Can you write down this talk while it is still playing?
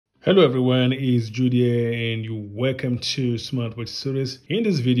Hello everyone, it's Judy and you welcome to Smartwatch Series. In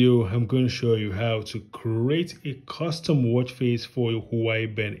this video, I'm going to show you how to create a custom watch face for your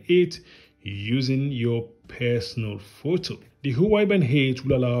Huawei Band 8 using your personal photo. The Huawei Band 8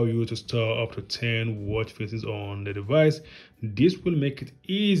 will allow you to store up to 10 watch faces on the device. This will make it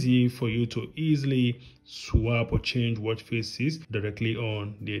easy for you to easily swap or change watch faces directly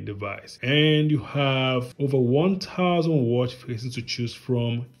on the device. And you have over 1,000 watch faces to choose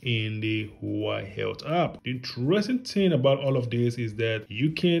from in the Huawei Health app. The interesting thing about all of this is that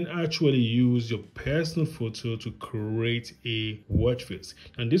you can actually use your personal photo to create a watch face.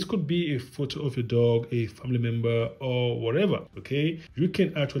 And this could be a photo of your dog, a family member, or whatever. Okay, you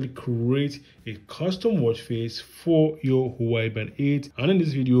can actually create a custom watch face for your Huawei Band 8, and in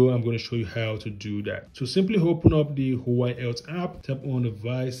this video I'm going to show you how to do that. So simply open up the Huawei Health app, tap on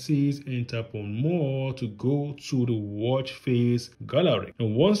devices and tap on more to go to the watch face gallery.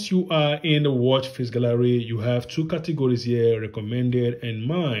 And once you are in the watch face gallery, you have two categories here, recommended and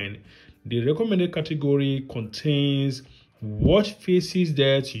mine. The recommended category contains watch faces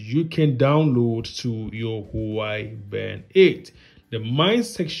that you can download to your Huawei Band 8. The Mine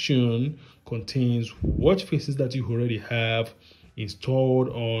section contains watch faces that you already have installed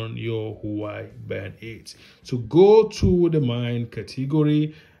on your Huawei Band 8. So go to the Mine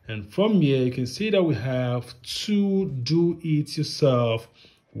category, and from here you can see that we have two do-it-yourself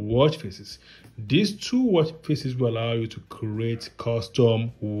watch faces. These two watch faces will allow you to create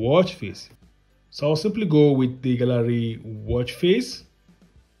custom watch faces. So I'll simply go with the gallery watch face.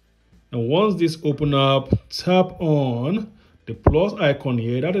 And once this open up, tap on the plus icon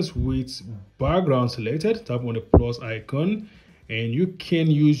here, that is with background selected. Tap on the plus icon and you can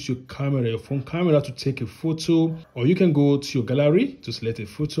use your camera, your phone camera, to take a photo, or you can go to your gallery to select a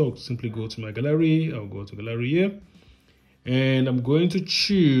photo. I'll simply go to my gallery. I'll go to gallery here and I'm going to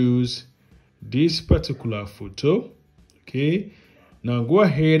choose this particular photo. Okay. Now go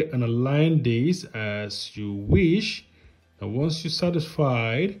ahead and align this as you wish. Now once you're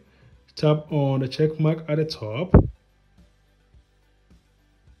satisfied, tap on the check mark at the top.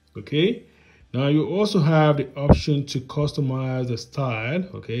 Okay. Now you also have the option to customize the style.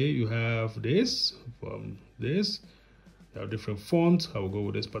 Okay, you have this from this. You have different fonts. I will go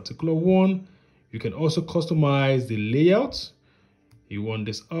with this particular one. You can also customize the layout. You want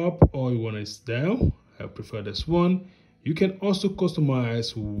this up or you want this down. I prefer this one. You can also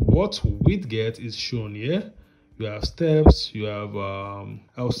customize what widget is shown here. You have steps, you have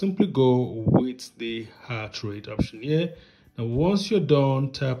I'll simply go with the heart rate option here. Now once you're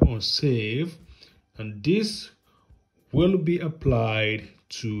done, tap on save, and this will be applied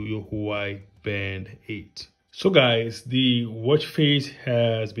to your Huawei Band 8. So guys, the watch face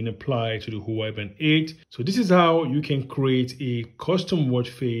has been applied to the Huawei Band 8. So this is how you can create a custom watch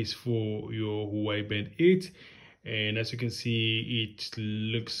face for your Huawei Band 8. And as you can see, it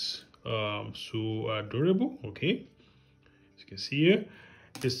looks so adorable. Okay, as you can see here,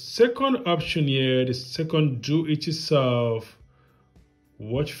 the second option here, the second do-it-yourself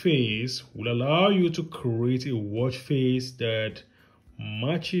watch face, will allow you to create a watch face that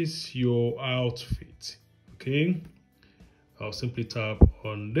matches your outfit. Okay, I'll simply tap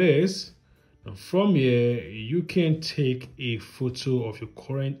on this, and from here you can take a photo of your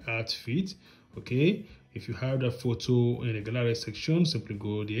current outfit. Okay, if you have that photo in the gallery section, simply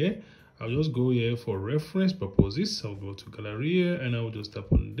go there. I'll just go here for reference purposes. I'll go to gallery here and I'll just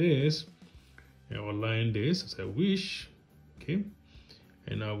tap on this and I'll align this as I wish. Okay,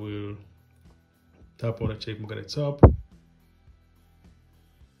 and I will tap on the check mark at the top.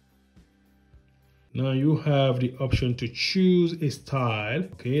 Now you have the option to choose a style,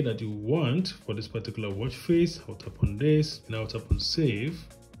 okay, that you want for this particular watch face. I'll tap on this and I'll tap on save.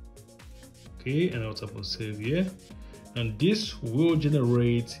 Okay, and I'll tap on save here, and this will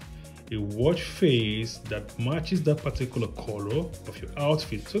generate a watch face that matches that particular color of your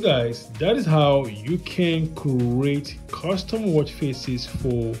outfit. So guys, that is how you can create custom watch faces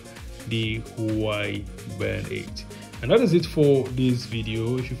for the Huawei Band 8. And that is it for this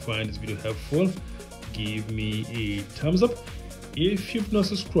video. If you find this video helpful, give me a thumbs up. If you've not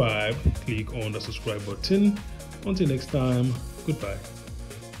subscribed, click on the subscribe button. Until next time, goodbye.